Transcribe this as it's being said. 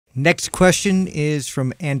Next question is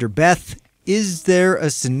from Andrew Beth. Is there a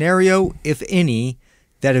scenario, if any,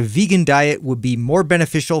 that a vegan diet would be more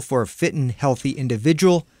beneficial for a fit and healthy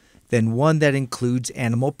individual than one that includes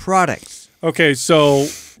animal products? Okay, so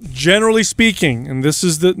generally speaking, and this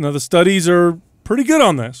is the studies are pretty good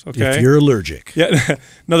on this. Okay, if you're allergic, yeah,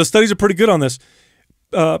 no, the studies are pretty good on this.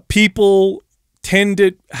 People tend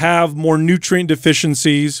to have more nutrient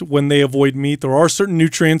deficiencies when they avoid meat. There are certain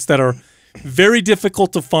nutrients that are very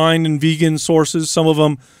difficult to find in vegan sources. Some of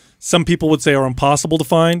them, some people would say, are impossible to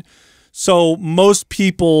find. So most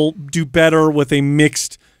people do better with a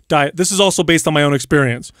mixed diet. This is also based on my own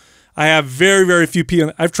experience. I have very, very few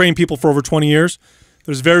people. I've trained people for over 20 years.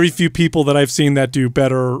 There's very few people that I've seen that do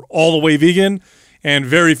better all the way vegan, and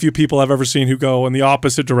very few people I've ever seen who go in the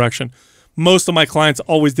opposite direction. Most of my clients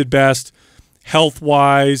always did best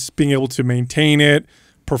health-wise, being able to maintain it,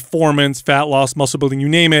 performance, fat loss, muscle building, you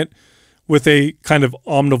name it, with a kind of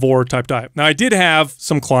omnivore type diet. Now, I did have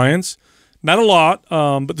some clients, not a lot,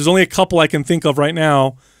 but there's only a couple I can think of right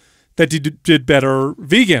now that did better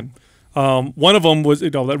vegan. One of them was,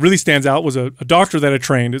 that really stands out, was a doctor that I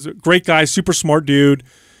trained. He's a great guy, super smart dude.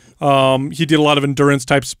 He did a lot of endurance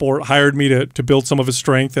type sport, hired me to build some of his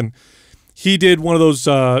strength, and he did one of those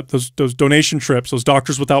donation trips, those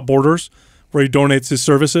Doctors Without Borders, where he donates his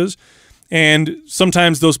services. And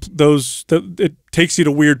sometimes it takes you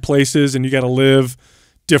to weird places, and you got to live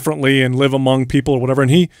differently and live among people or whatever.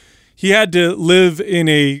 And he had to live in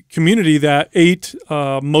a community that ate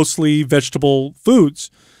mostly vegetable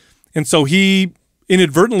foods. And so he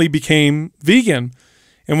inadvertently became vegan.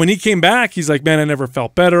 And when he came back, he's like, man, I never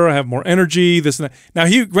felt better. I have more energy, this and that.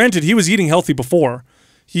 Now, granted, he was eating healthy before.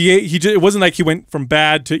 It wasn't like he went from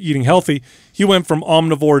bad to eating healthy. He went from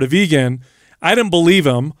omnivore to vegan. I didn't believe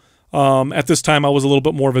him. At this time, I was a little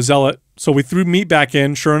bit more of a zealot. So we threw meat back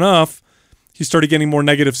in. Sure enough, he started getting more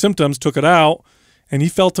negative symptoms, took it out, and he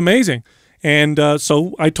felt amazing. And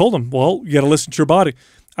so I told him, well, you got to listen to your body.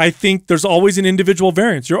 I think there's always an individual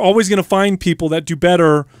variance. You're always going to find people that do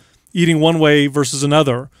better eating one way versus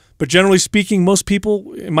another. But generally speaking, most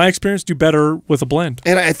people, in my experience, do better with a blend.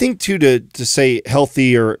 And I think, too, to say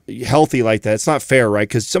healthy like that, it's not fair, right?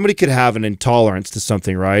 Because somebody could have an intolerance to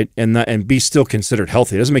something, right, and be still considered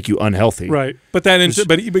healthy. It doesn't make you unhealthy. Right. But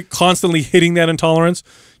but constantly hitting that intolerance,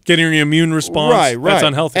 getting your immune response, right. That's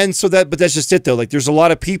unhealthy. And so but that's just it, though. Like, there's a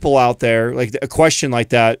lot of people out there, like, a question like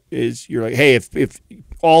that is, you're like, hey, if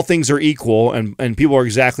all things are equal and people are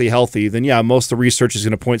exactly healthy, then yeah, most of the research is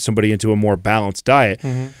going to point somebody into a more balanced diet.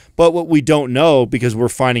 Mm-hmm. But what we don't know, because we're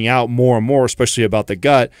finding out more and more, especially about the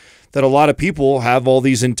gut, that a lot of people have all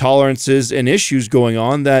these intolerances and issues going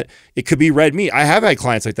on, that it could be red meat. I have had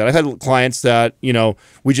clients like that. I've had clients that,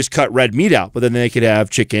 we just cut red meat out, but then they could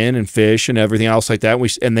have chicken and fish and everything else like that,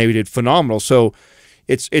 and they did phenomenal. So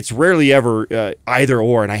it's rarely ever either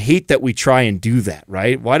or, and I hate that we try and do that,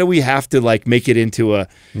 right? Why do we have to make it into a,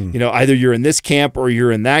 either you're in this camp or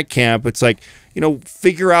you're in that camp? It's like,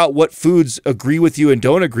 figure out what foods agree with you and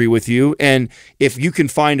don't agree with you, and if you can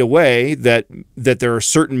find a way that there are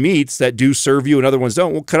certain meats that do serve you and other ones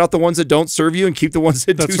don't, well, cut out the ones that don't serve you and keep the ones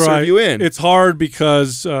that do serve you in. It's hard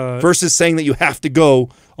because versus saying that you have to go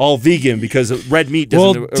all vegan because red meat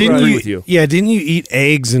doesn't agree with you. Yeah, didn't you eat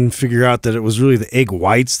eggs and figure out that it was really the egg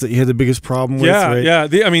whites that you had the biggest problem with? Yeah, right? yeah.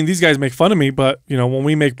 These guys make fun of me, but when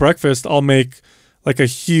we make breakfast, I'll make like a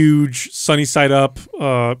huge sunny side up,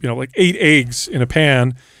 like 8 eggs in a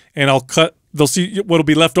pan, and I'll cut. They'll see what'll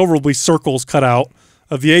be left over will be circles cut out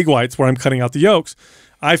of the egg whites where I'm cutting out the yolks.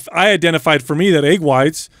 I identified for me that egg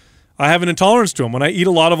whites, I have an intolerance to them. When I eat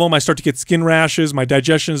a lot of them, I start to get skin rashes. My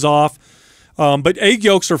digestion is off. But egg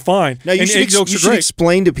yolks are fine. Now, you should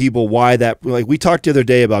explain to people why that, we talked the other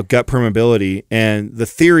day about gut permeability, and the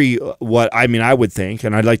theory, I would think,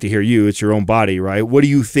 and I'd like to hear you, it's your own body, right? What do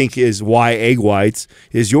you think is why egg whites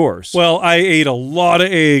is yours? Well, I ate a lot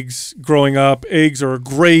of eggs growing up. Eggs are a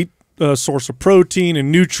great source of protein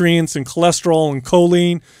and nutrients and cholesterol and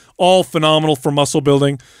choline, all phenomenal for muscle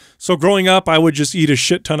building. So growing up, I would just eat a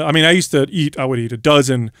shit ton of, I would eat a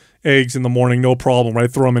dozen eggs in the morning, no problem,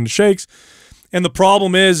 right? Throw them into shakes. And the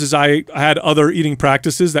problem is I had other eating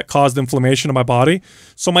practices that caused inflammation in my body.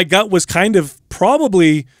 So my gut was kind of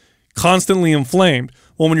probably constantly inflamed.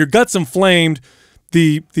 Well, when your gut's inflamed,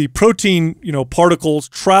 the protein, particles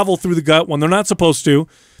travel through the gut when they're not supposed to.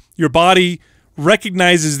 Your body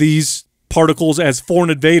recognizes these particles as foreign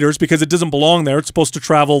invaders because it doesn't belong there. It's supposed to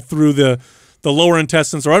travel through the lower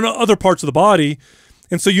intestines or other parts of the body.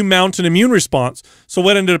 And so you mount an immune response. So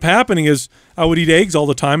what ended up happening is I would eat eggs all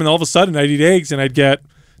the time, and all of a sudden I'd eat eggs and I'd get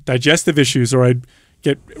digestive issues, or I'd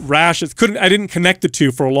get rashes. I didn't connect the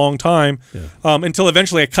two for a long time until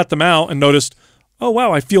eventually I cut them out and noticed, oh,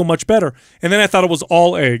 wow, I feel much better. And then I thought it was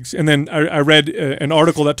all eggs. And then I read an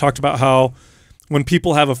article that talked about how when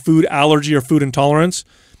people have a food allergy or food intolerance,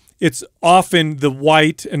 it's often the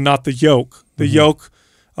white and not the yolk. The yolk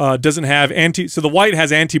doesn't have so the white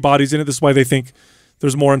has antibodies in it. This is why they think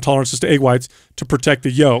there's more intolerances to egg whites to protect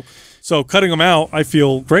the yolk. So cutting them out, I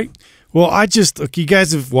feel great. Well, you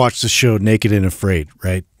guys have watched the show Naked and Afraid,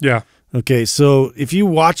 right? Yeah. Okay, so if you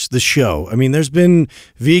watch the show, I mean, there's been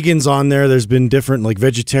vegans on there. There's been different, like,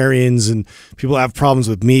 vegetarians and people have problems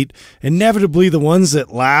with meat. Inevitably, the ones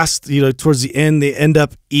that last, towards the end, they end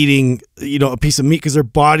up eating, a piece of meat because their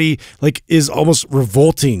body, like, is almost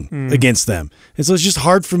revolting against them. And so it's just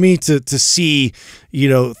hard for me to see,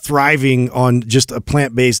 thriving on just a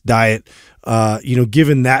plant-based diet.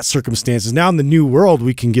 Given that circumstances. Now in the new world,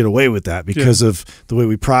 we can get away with that because of the way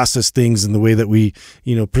we process things and the way that we,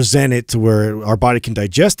 present it to where our body can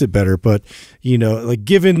digest it better. But, like,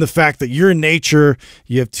 given the fact that you're in nature,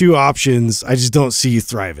 you have two options, I just don't see you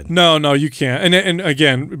thriving. No, you can't. And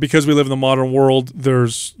again, because we live in the modern world,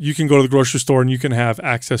 you can go to the grocery store and you can have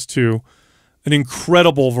access to an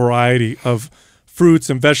incredible variety of fruits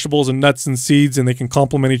and vegetables and nuts and seeds, and they can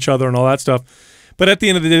complement each other and all that stuff. But at the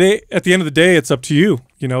end of the day, it's up to you.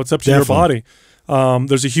 It's up to your body.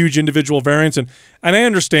 There's a huge individual variance, and I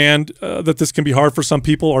understand that this can be hard for some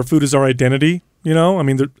people. Our food is our identity. I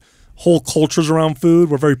mean, the whole cultures around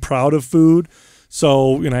food. We're very proud of food.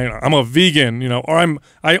 So I'm a vegan. Or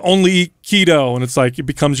I only eat keto, and it's like it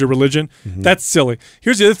becomes your religion. That's silly.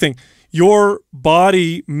 Here's the other thing. Your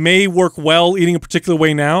body may work well eating a particular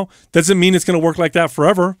way now. Doesn't mean it's going to work like that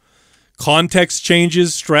forever. Context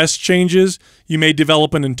changes, stress changes. You may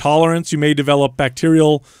develop an intolerance. You may develop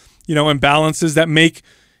bacterial, imbalances that make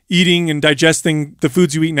eating and digesting the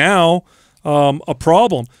foods you eat now a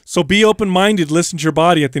problem. So be open-minded. Listen to your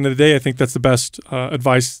body. At the end of the day, I think that's the best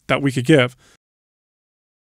advice that we could give.